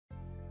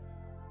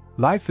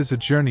Life is a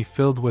journey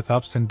filled with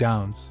ups and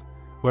downs,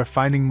 where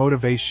finding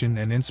motivation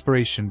and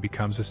inspiration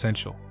becomes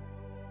essential.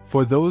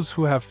 For those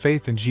who have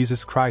faith in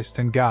Jesus Christ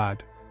and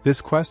God,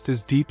 this quest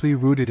is deeply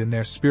rooted in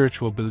their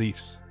spiritual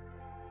beliefs.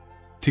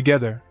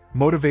 Together,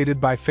 motivated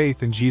by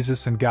faith in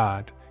Jesus and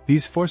God,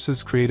 these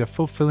forces create a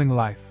fulfilling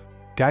life,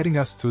 guiding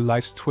us through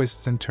life's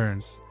twists and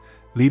turns,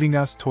 leading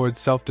us towards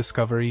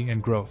self-discovery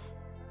and growth.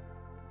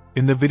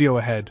 In the video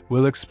ahead,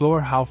 we'll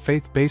explore how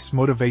faith-based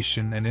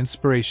motivation and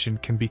inspiration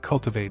can be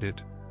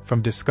cultivated,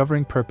 from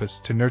discovering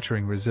purpose to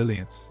nurturing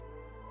resilience.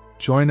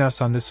 Join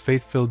us on this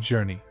faith-filled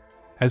journey,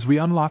 as we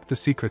unlock the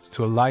secrets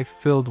to a life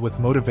filled with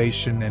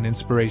motivation and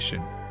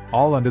inspiration,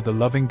 all under the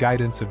loving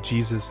guidance of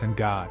Jesus and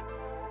God.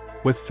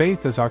 With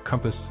faith as our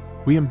compass,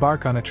 we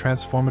embark on a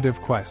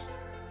transformative quest,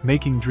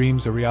 making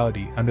dreams a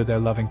reality under their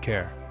loving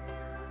care.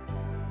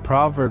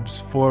 Proverbs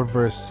 4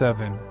 verse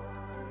 7.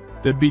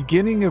 The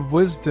beginning of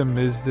wisdom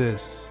is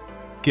this: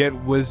 get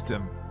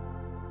wisdom.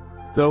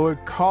 Though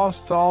it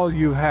cost all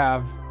you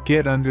have,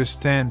 get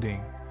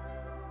understanding.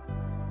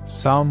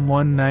 Psalm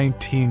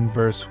 119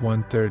 verse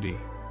 130.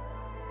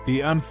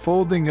 The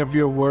unfolding of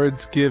your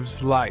words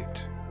gives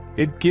light.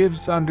 It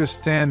gives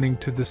understanding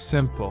to the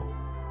simple.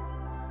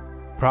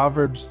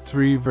 Proverbs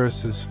 3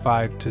 verses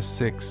 5 to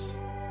 6.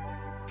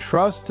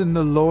 Trust in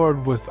the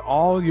Lord with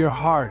all your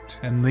heart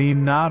and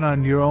lean not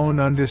on your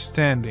own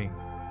understanding.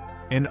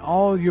 In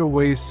all your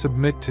ways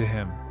submit to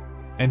Him,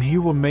 and He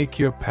will make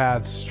your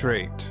paths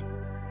straight.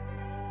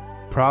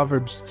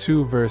 Proverbs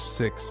 2 verse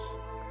 6.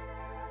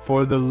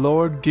 For the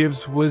Lord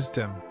gives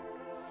wisdom.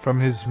 From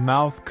His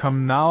mouth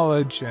come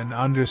knowledge and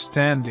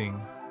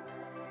understanding.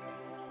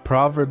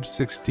 Proverbs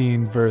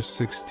 16 verse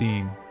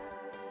 16.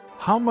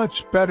 How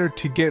much better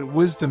to get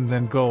wisdom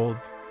than gold,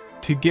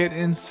 to get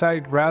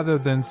insight rather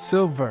than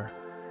silver.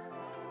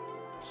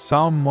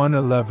 Psalm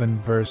 111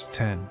 verse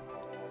 10.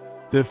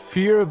 The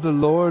fear of the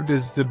Lord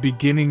is the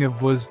beginning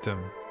of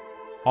wisdom.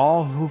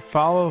 All who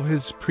follow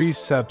His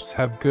precepts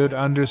have good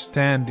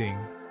understanding.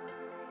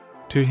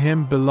 To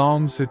Him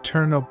belongs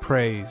eternal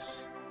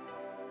praise.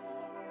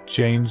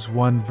 James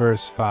 1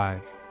 verse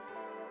 5.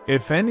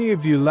 If any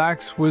of you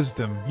lacks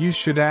wisdom, you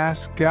should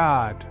ask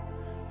God,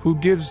 who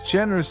gives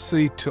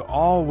generously to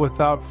all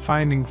without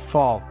finding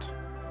fault,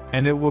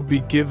 and it will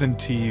be given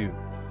to you.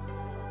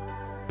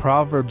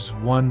 Proverbs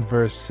 1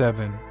 verse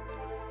 7.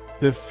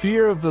 The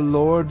fear of the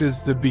Lord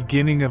is the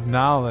beginning of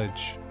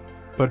knowledge,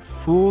 but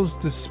fools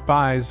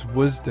despise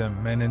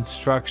wisdom and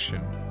instruction.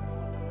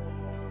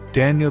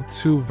 Daniel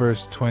 2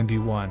 verse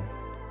 21.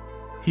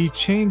 He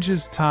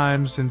changes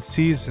times and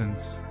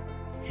seasons.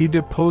 He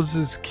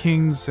deposes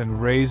kings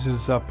and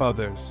raises up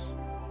others.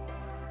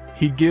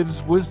 He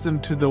gives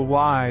wisdom to the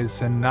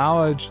wise and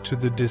knowledge to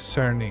the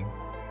discerning.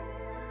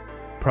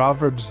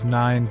 Proverbs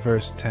 9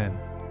 verse 10.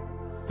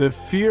 The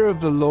fear of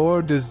the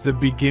Lord is the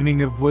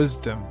beginning of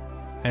wisdom,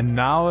 and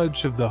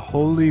knowledge of the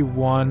Holy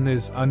One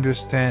is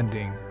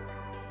understanding.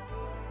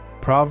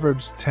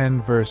 Proverbs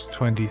 10 verse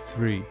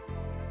 23.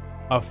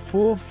 A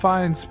fool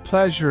finds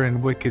pleasure in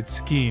wicked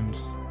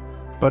schemes,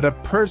 but a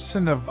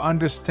person of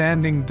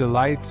understanding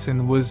delights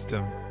in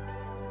wisdom.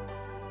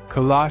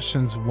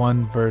 Colossians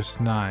 1 verse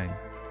 9.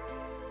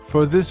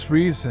 For this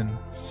reason,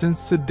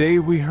 since the day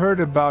we heard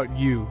about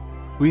you,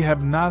 we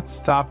have not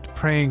stopped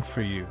praying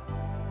for you.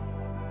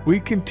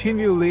 We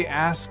continually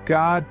ask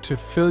God to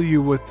fill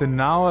you with the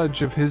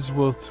knowledge of His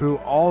will through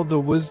all the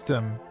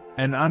wisdom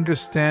and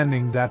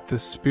understanding that the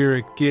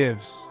Spirit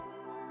gives.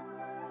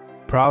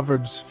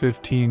 Proverbs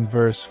 15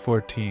 verse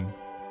 14.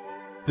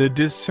 The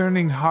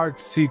discerning heart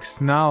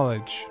seeks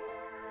knowledge,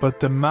 but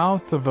the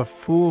mouth of a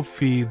fool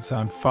feeds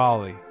on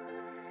folly.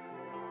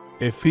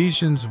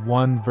 Ephesians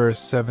 1 verse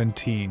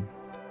 17.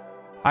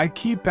 I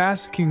keep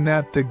asking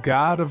that the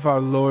God of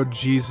our Lord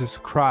Jesus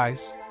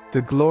Christ,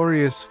 the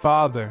glorious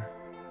Father,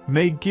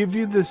 may give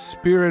you the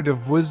spirit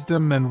of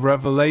wisdom and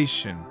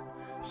revelation,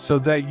 so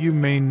that you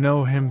may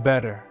know Him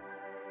better.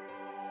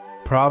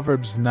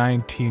 Proverbs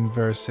 19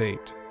 verse 8.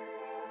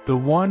 The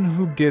one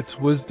who gets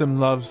wisdom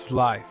loves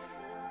life.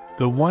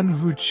 The one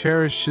who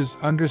cherishes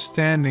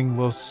understanding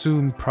will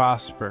soon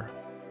prosper.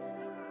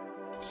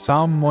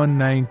 Psalm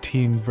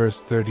 119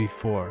 verse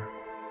 34.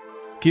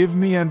 Give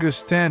me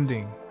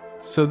understanding,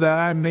 so that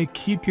I may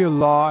keep your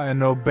law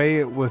and obey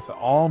it with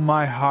all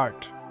my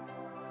heart.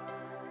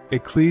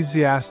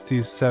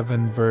 Ecclesiastes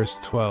 7 verse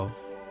 12.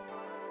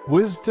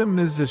 Wisdom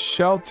is a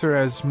shelter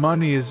as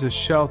money is a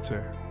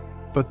shelter,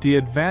 but the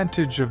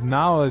advantage of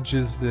knowledge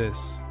is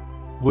this: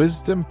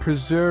 wisdom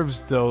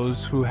preserves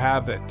those who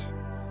have it.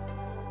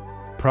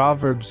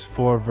 Proverbs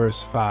 4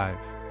 verse 5.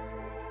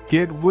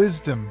 Get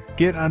wisdom,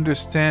 get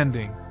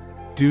understanding.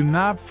 Do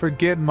not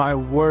forget my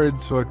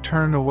words or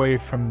turn away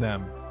from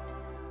them.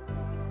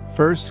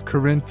 1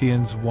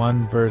 Corinthians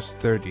 1 verse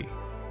 30.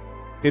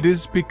 It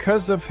is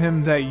because of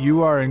Him that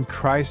you are in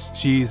Christ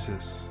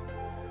Jesus,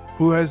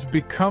 who has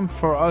become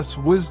for us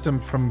wisdom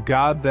from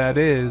God, that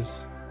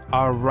is,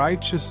 our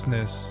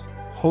righteousness,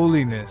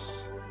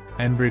 holiness,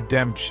 and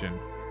redemption.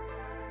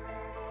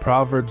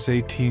 Proverbs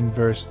 18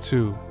 verse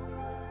 2.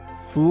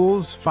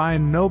 Fools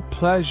find no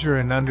pleasure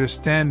in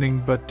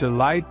understanding but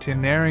delight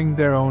in airing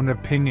their own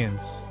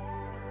opinions.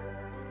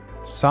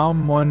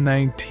 Psalm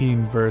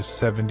 119 verse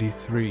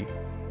 73.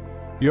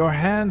 Your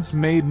hands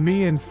made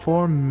me and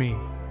formed me.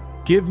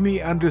 Give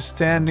me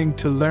understanding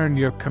to learn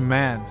your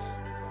commands.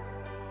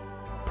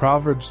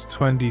 Proverbs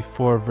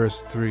 24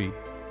 verse 3.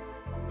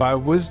 By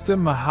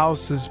wisdom a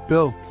house is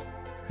built,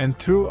 and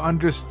through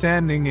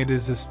understanding it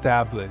is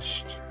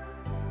established.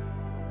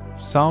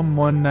 Psalm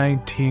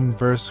 119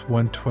 verse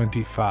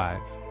 125.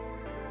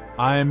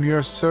 I am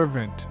your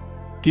servant.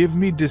 Give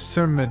me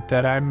discernment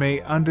that I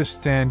may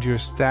understand your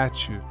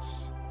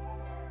statutes.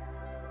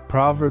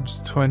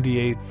 Proverbs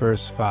 28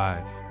 verse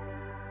 5.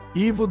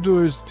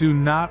 Evildoers do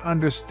not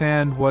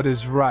understand what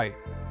is right,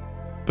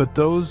 but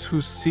those who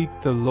seek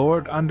the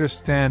Lord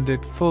understand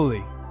it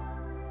fully.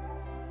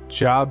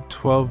 Job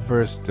 12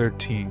 verse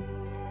 13.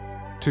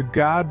 To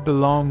God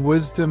belong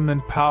wisdom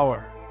and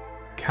power.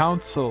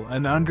 Counsel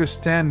and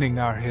understanding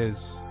are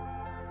His.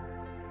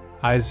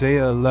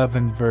 Isaiah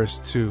 11 verse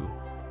 2.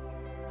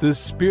 The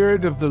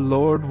Spirit of the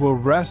Lord will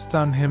rest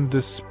on him,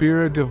 the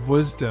Spirit of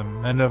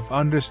wisdom and of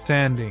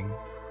understanding,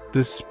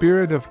 the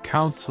Spirit of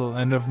counsel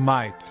and of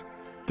might,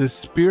 the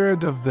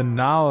Spirit of the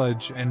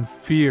knowledge and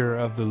fear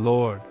of the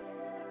Lord.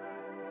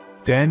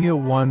 Daniel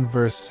 1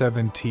 verse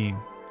 17.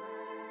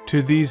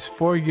 To these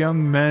 4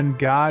 young men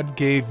God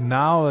gave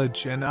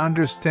knowledge and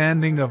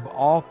understanding of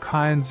all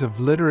kinds of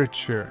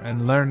literature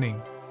and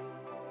learning.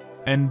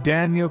 And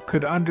Daniel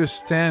could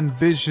understand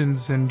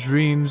visions and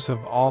dreams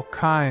of all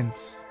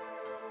kinds.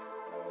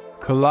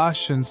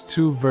 Colossians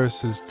 2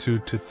 verses 2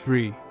 to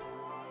 3.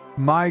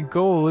 My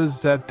goal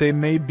is that they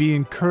may be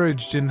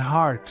encouraged in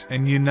heart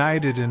and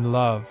united in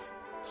love,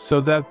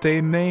 so that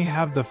they may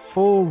have the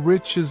full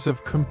riches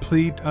of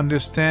complete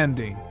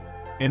understanding,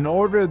 in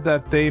order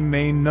that they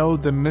may know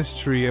the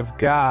mystery of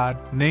God,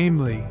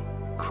 namely,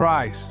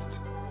 Christ,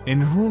 in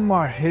whom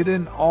are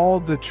hidden all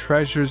the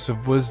treasures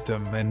of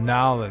wisdom and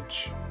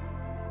knowledge.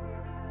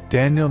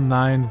 Daniel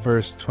 9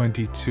 verse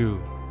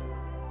 22.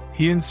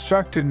 He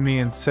instructed me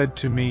and said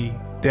to me,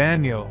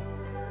 Daniel,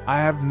 I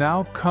have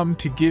now come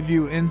to give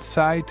you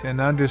insight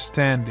and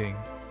understanding.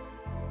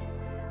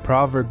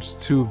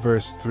 Proverbs 2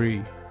 verse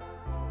 3.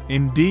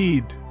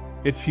 Indeed,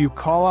 if you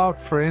call out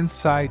for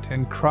insight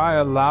and cry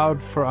aloud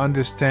for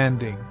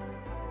understanding.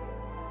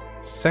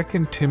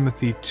 2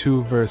 Timothy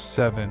 2 verse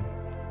 7.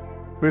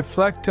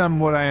 Reflect on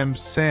what I am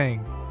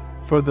saying,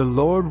 for the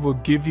Lord will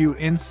give you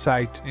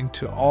insight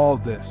into all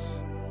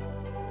this.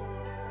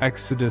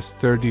 Exodus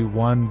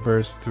 31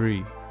 verse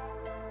 3.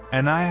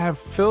 And I have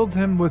filled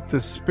him with the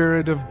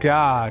Spirit of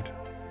God,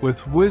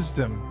 with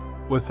wisdom,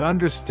 with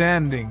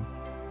understanding,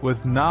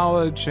 with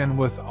knowledge and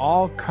with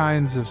all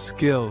kinds of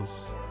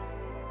skills.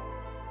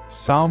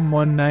 Psalm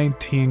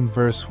 119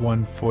 verse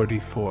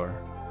 144.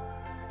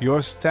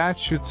 Your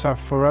statutes are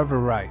forever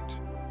right.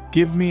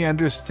 Give me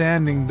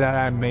understanding that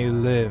I may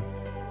live.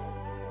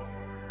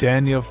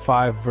 Daniel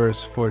 5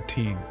 verse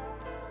 14.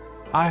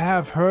 I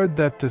have heard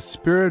that the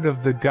spirit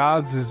of the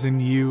gods is in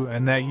you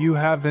and that you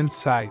have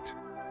insight,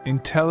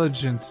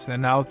 intelligence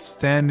and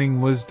outstanding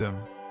wisdom.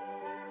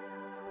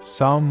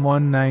 Psalm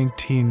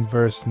 119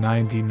 verse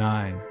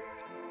 99.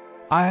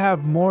 I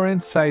have more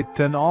insight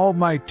than all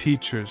my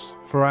teachers,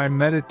 for I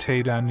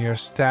meditate on your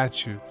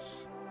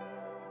statutes.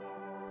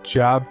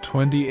 Job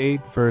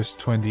 28 verse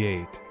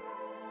 28.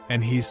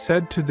 And he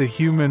said to the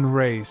human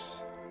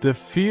race, the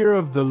fear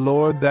of the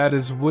Lord that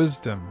is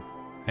wisdom,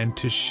 and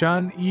to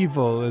shun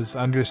evil is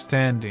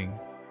understanding.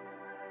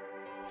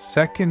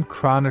 2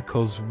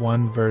 Chronicles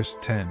 1 verse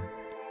 10.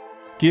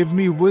 Give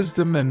me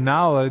wisdom and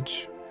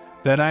knowledge,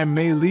 that I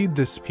may lead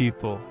this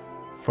people.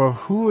 For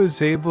who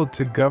is able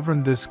to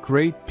govern this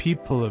great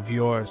people of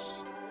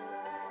yours?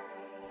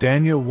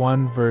 Daniel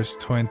 1 verse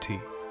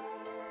 20.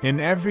 In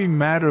every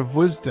matter of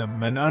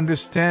wisdom and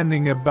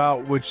understanding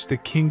about which the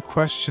king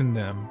questioned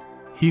them,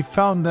 he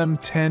found them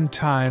 10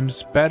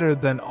 times better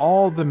than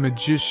all the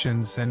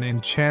magicians and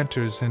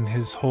enchanters in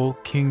his whole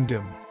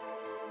kingdom.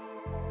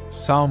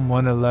 Psalm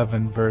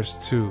 111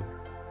 verse 2.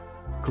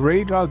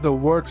 Great are the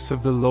works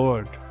of the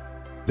Lord.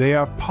 They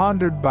are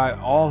pondered by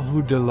all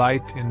who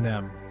delight in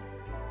them.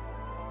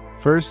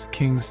 1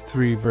 Kings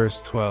 3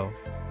 verse 12.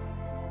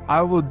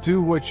 I will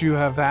do what you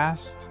have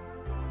asked.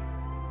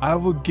 I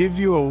will give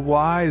you a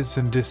wise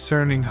and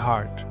discerning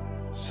heart,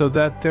 so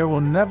that there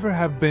will never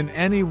have been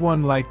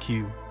anyone like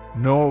you,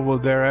 nor will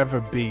there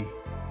ever be.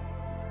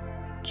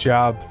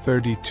 Job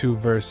 32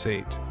 verse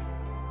 8.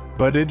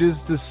 But it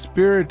is the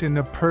Spirit in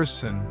a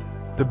person,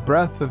 the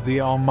breath of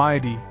the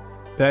Almighty,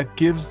 that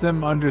gives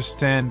them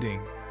understanding.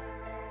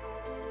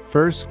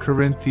 1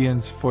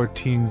 Corinthians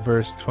 14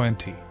 verse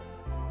 20.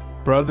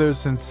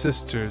 Brothers and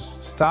sisters,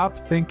 stop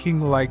thinking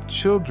like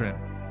children.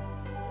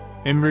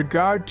 In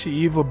regard to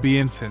evil, be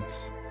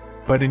infants,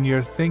 but in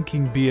your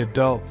thinking be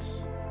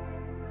adults.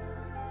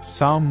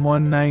 Psalm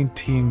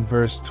 119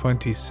 verse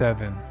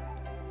 27.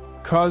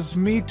 Cause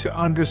me to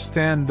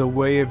understand the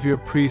way of your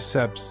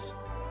precepts,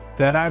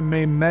 that I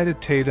may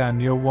meditate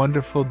on your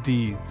wonderful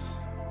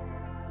deeds.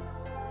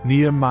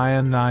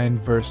 Nehemiah 9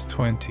 verse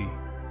 20.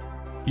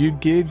 You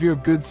gave your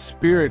good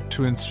spirit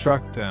to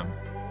instruct them.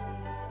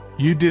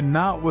 You did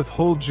not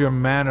withhold your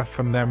manna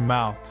from their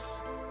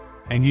mouths,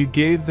 and you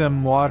gave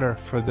them water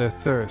for their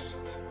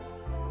thirst.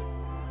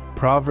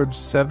 Proverbs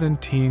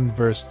 17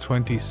 verse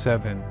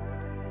 27.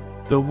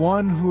 The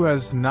one who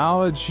has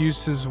knowledge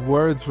uses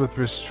words with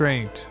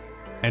restraint,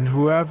 and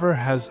whoever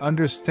has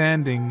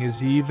understanding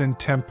is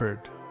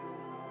even-tempered.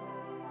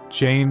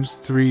 James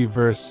 3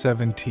 verse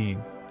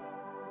 17.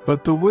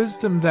 But the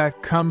wisdom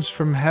that comes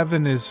from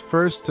heaven is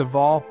first of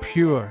all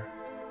pure,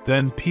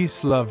 then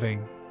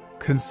peace-loving,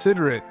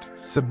 considerate,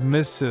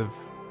 submissive,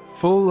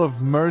 full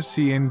of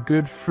mercy and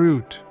good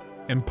fruit,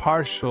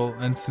 impartial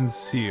and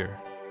sincere.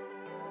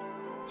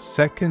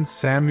 2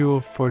 Samuel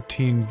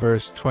 14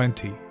 verse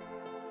 20.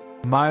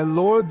 My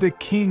Lord the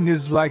King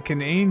is like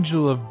an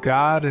angel of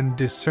God and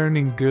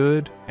discerning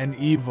good and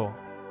evil.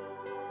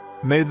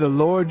 May the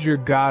Lord your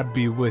God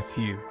be with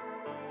you.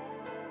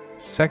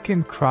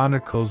 2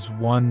 Chronicles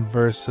 1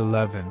 verse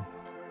 11.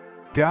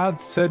 God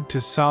said to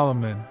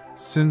Solomon,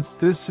 Since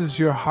this is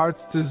your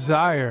heart's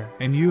desire,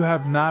 and you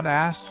have not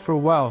asked for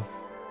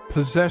wealth,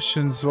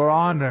 possessions or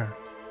honor,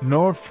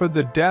 nor for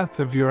the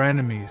death of your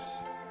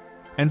enemies,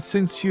 and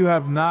since you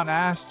have not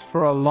asked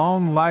for a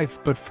long life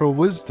but for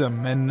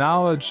wisdom and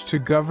knowledge to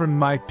govern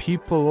my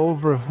people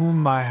over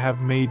whom I have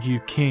made you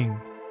king.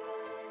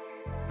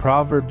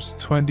 Proverbs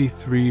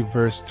 23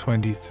 verse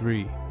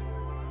 23.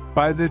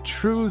 Buy the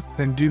truth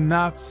and do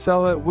not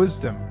sell it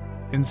wisdom,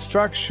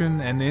 instruction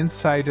and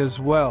insight as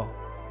well.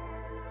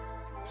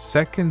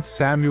 2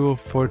 Samuel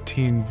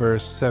 14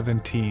 verse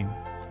 17.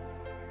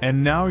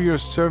 And now your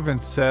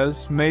servant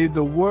says, May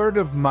the word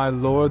of my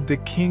Lord the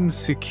King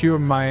secure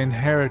my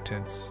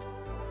inheritance.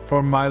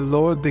 For my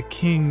Lord the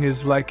King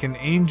is like an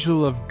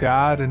angel of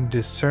God and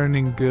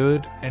discerning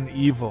good and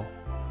evil.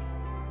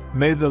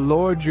 May the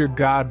Lord your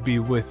God be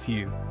with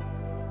you.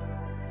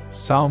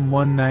 Psalm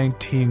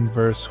 119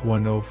 verse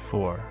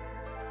 104.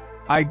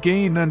 I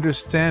gain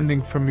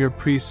understanding from your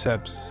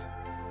precepts,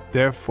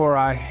 therefore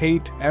I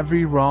hate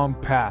every wrong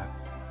path.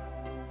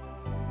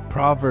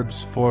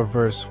 Proverbs 4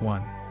 verse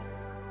 1.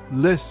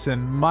 Listen,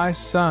 my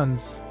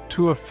sons,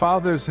 to a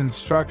father's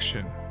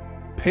instruction.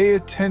 Pay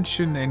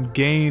attention and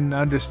gain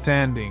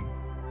understanding.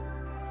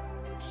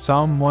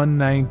 Psalm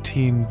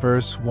 119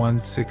 verse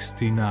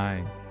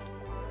 169.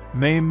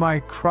 May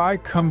my cry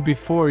come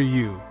before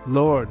you,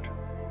 Lord.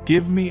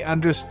 Give me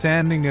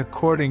understanding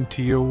according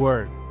to your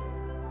word.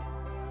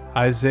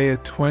 Isaiah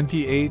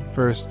 28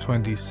 verse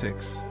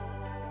 26.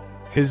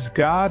 His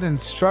God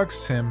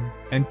instructs him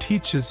and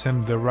teaches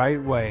him the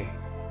right way.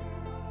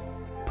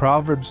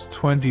 Proverbs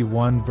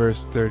 21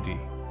 verse 30.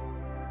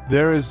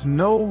 There is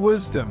no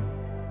wisdom,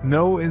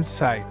 no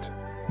insight,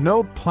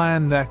 no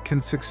plan that can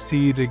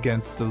succeed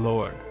against the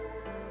Lord.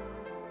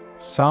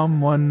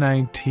 Psalm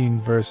 119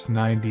 verse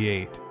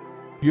 98.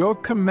 Your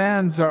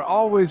commands are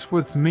always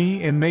with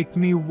me and make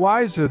me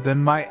wiser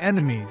than my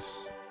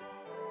enemies.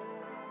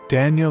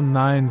 Daniel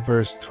 9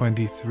 verse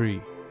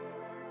 23.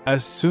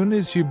 As soon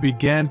as you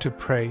began to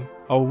pray,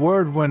 a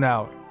word went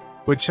out,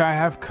 which I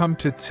have come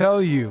to tell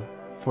you,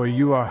 for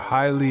you are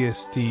highly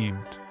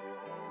esteemed.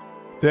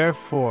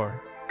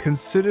 Therefore,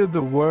 consider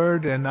the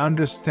word and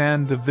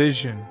understand the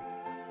vision.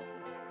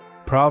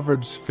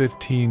 Proverbs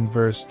 15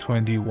 verse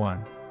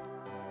 21.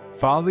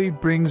 Folly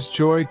brings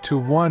joy to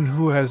one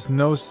who has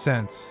no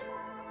sense,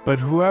 but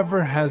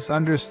whoever has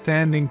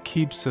understanding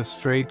keeps a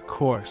straight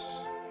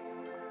course.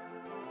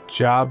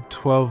 Job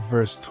 12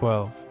 verse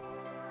 12.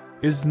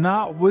 Is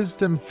not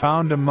wisdom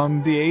found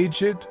among the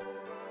aged?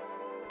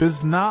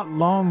 Does not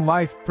long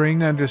life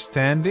bring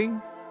understanding?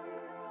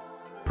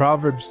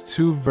 Proverbs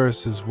 2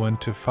 verses 1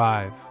 to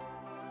 5.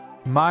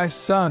 My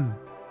son,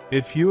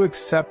 if you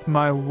accept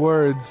my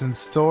words and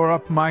store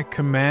up my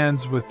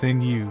commands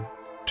within you,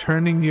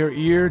 turning your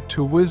ear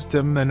to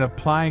wisdom and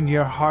applying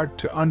your heart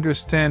to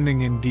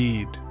understanding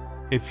indeed,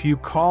 if you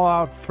call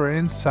out for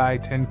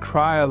insight and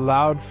cry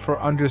aloud for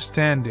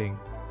understanding,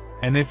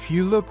 and if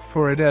you look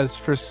for it as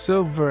for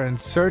silver and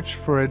search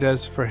for it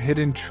as for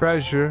hidden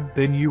treasure,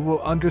 then you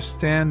will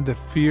understand the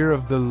fear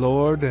of the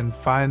Lord and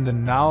find the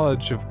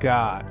knowledge of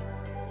God.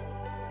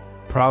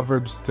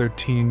 Proverbs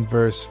 13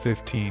 verse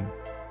 15.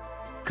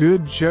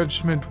 Good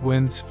judgment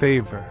wins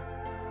favor,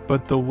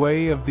 but the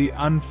way of the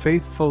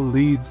unfaithful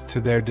leads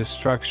to their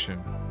destruction.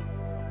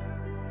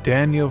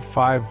 Daniel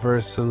 5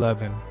 verse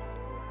 11.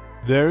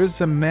 There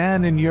is a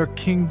man in your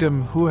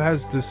kingdom who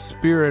has the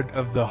spirit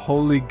of the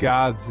holy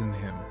gods in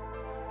him.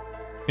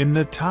 In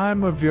the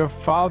time of your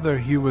father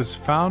he was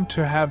found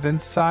to have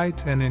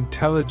insight and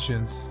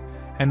intelligence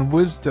and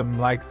wisdom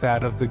like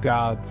that of the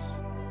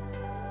gods.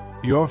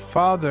 Your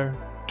father,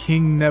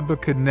 King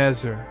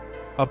Nebuchadnezzar,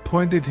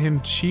 appointed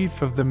him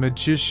chief of the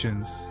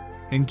magicians,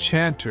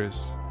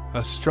 enchanters,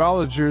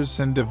 astrologers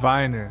and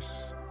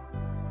diviners.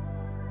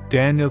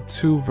 Daniel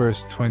 2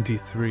 verse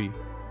 23.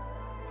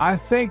 I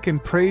thank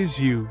and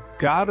praise you,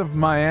 God of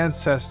my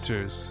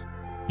ancestors.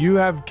 You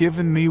have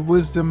given me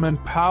wisdom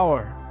and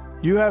power.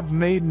 You have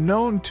made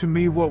known to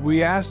me what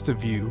we asked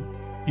of you,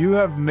 You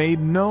have made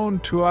known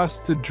to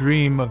us the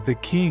dream of the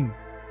king.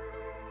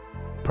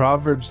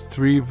 Proverbs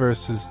 3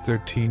 verses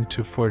 13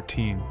 to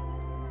 14.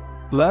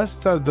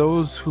 Blessed are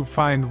those who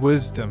find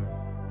wisdom,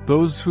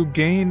 those who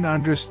gain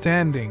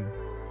understanding,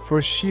 for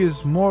she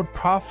is more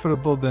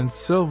profitable than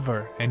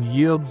silver and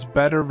yields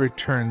better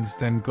returns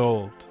than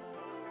gold.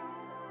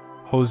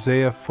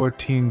 Hosea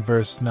 14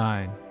 verse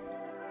 9.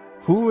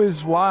 Who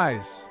is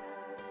wise?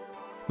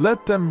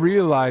 Let them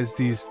realize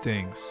these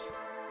things.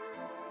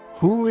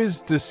 Who is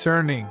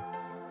discerning?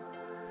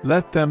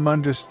 Let them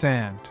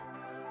understand.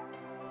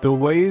 The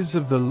ways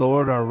of the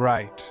Lord are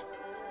right.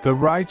 The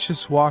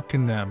righteous walk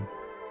in them,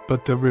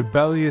 but the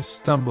rebellious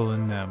stumble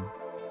in them.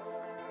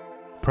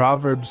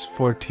 Proverbs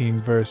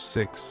 14 verse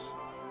 6.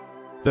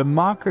 The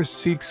mocker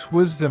seeks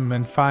wisdom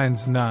and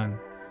finds none,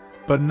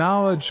 but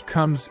knowledge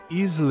comes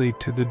easily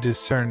to the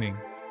discerning.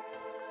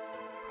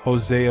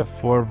 Hosea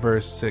 4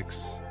 verse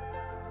 6.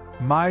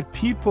 My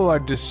people are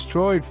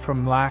destroyed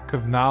from lack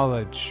of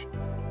knowledge.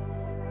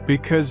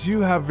 Because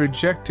you have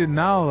rejected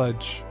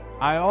knowledge,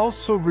 I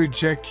also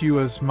reject you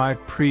as my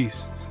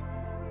priests.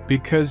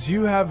 Because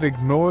you have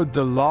ignored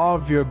the law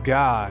of your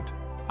God,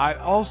 I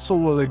also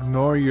will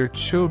ignore your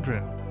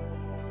children.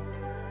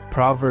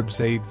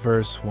 Proverbs 8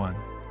 verse 1.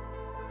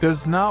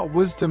 Does not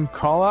wisdom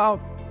call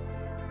out?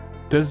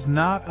 Does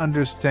not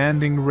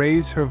understanding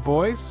raise her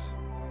voice?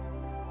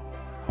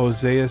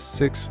 Hosea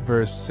 6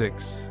 verse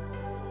 6.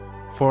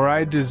 For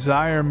I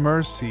desire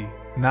mercy,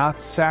 not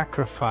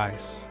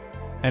sacrifice,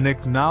 an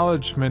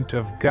acknowledgement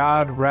of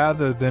God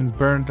rather than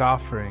burnt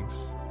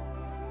offerings.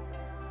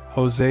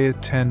 Hosea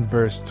 10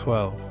 verse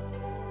 12.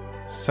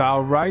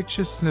 Sow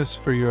righteousness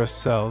for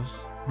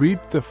yourselves,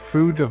 reap the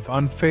fruit of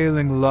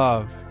unfailing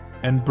love,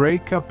 and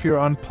break up your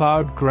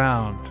unplowed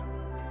ground,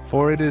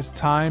 for it is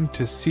time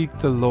to seek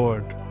the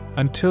Lord,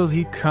 until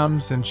he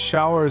comes and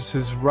showers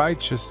his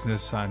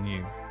righteousness on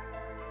you.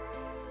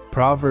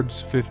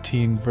 Proverbs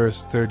 15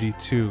 verse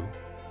 32.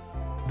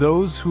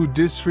 Those who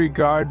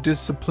disregard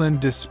discipline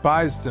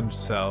despise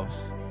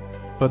themselves,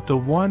 but the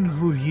one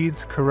who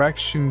heeds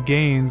correction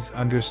gains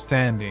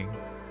understanding.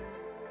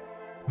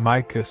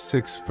 Micah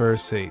 6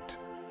 verse 8.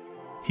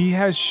 He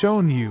has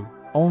shown you,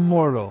 O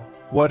mortal,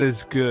 what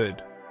is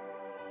good.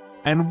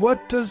 And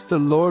what does the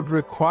Lord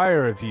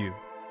require of you?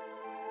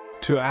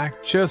 To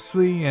act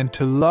justly and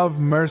to love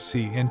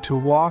mercy and to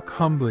walk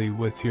humbly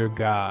with your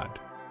God.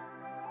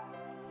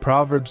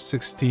 Proverbs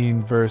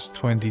 16 verse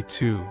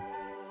 22.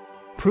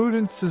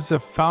 Prudence is a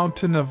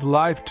fountain of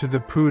life to the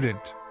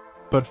prudent,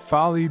 but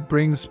folly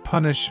brings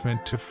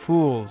punishment to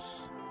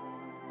fools.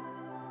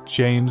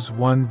 James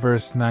 1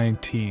 verse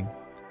 19.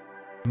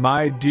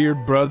 My dear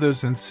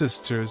brothers and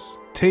sisters,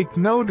 take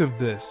note of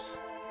this.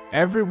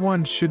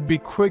 Everyone should be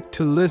quick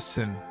to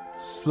listen,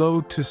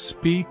 slow to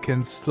speak,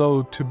 and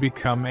slow to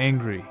become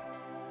angry.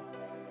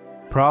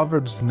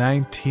 Proverbs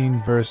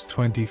 19 verse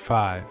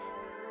 25.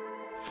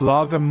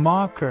 Flog a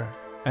mocker,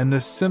 and the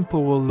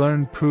simple will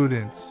learn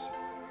prudence.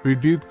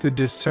 Rebuke the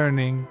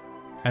discerning,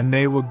 and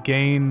they will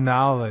gain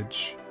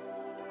knowledge.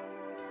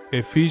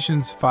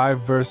 Ephesians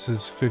 5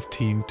 verses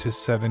 15 to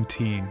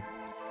 17.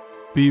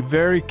 Be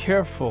very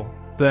careful,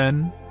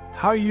 then,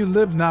 how you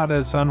live, not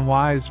as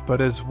unwise but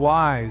as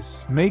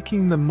wise,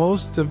 making the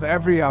most of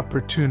every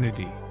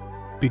opportunity,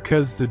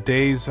 because the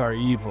days are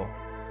evil.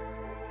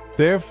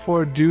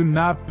 Therefore do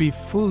not be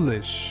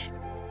foolish,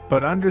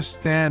 but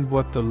understand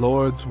what the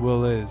Lord's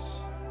will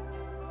is.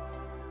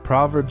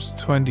 Proverbs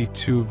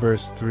 22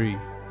 verse 3.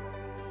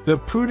 The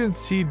prudent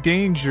see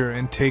danger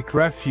and take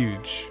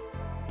refuge,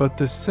 but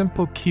the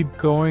simple keep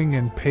going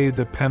and pay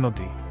the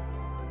penalty.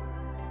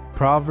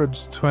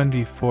 Proverbs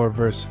 24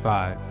 verse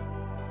 5.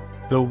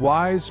 The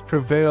wise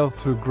prevail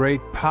through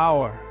great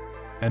power,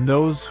 and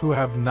those who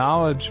have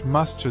knowledge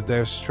muster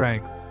their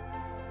strength.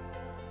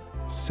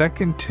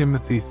 2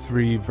 Timothy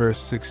 3 verse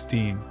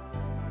 16.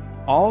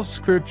 All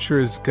Scripture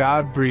is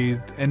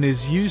God-breathed and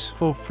is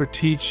useful for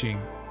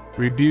teaching,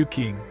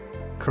 rebuking,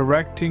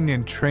 correcting,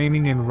 and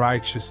training in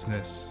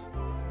righteousness.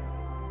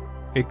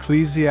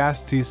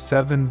 Ecclesiastes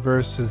 7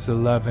 verses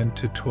 11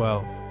 to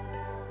 12.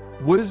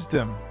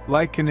 Wisdom,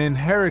 like an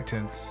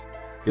inheritance,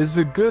 is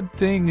a good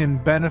thing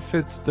and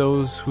benefits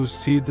those who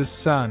see the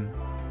sun.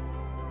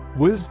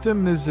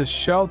 Wisdom is a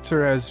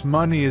shelter as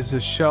money is a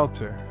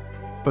shelter,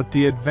 but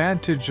the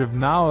advantage of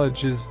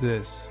knowledge is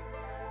this: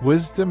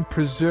 wisdom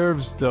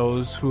preserves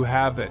those who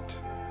have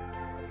it.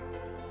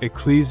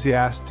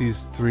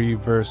 Ecclesiastes 3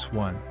 verse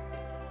 1.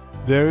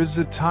 There is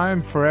a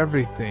time for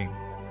everything,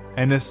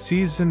 and a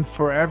season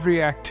for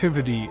every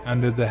activity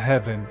under the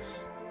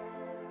heavens.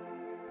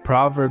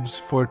 Proverbs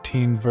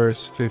 14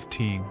 verse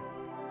 15.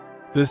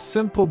 The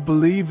simple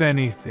believe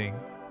anything,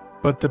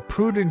 but the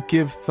prudent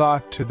give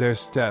thought to their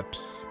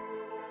steps.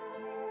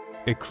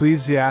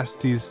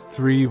 Ecclesiastes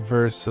 3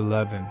 verse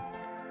 11.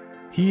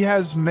 He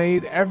has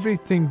made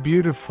everything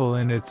beautiful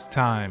in its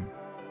time.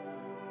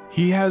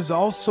 He has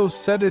also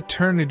set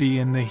eternity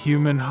in the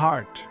human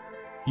heart.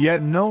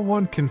 Yet no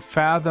one can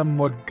fathom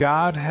what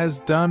God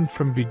has done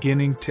from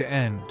beginning to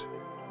end.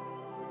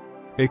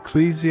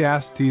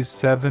 Ecclesiastes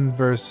 7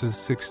 verses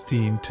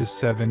 16 to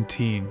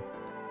 17.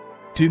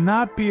 Do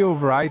not be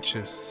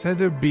overrighteous,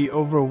 neither be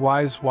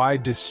overwise. Why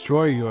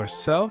destroy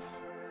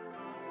yourself?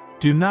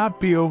 Do not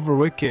be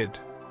overwicked,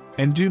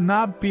 and do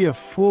not be a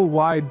fool.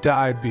 Why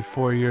die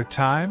before your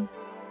time?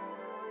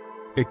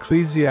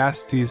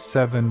 Ecclesiastes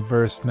 7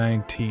 verse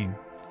 19.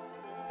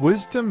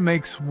 Wisdom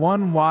makes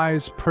one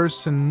wise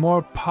person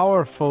more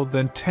powerful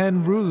than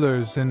 10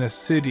 rulers in a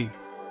city.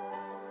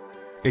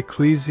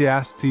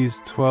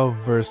 Ecclesiastes 12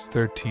 verse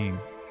 13.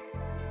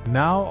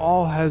 Now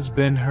all has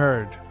been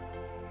heard.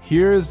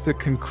 Here is the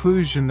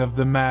conclusion of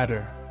the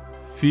matter.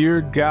 Fear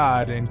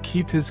God and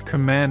keep His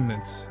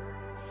commandments,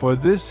 for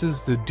this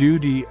is the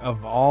duty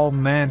of all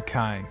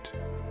mankind.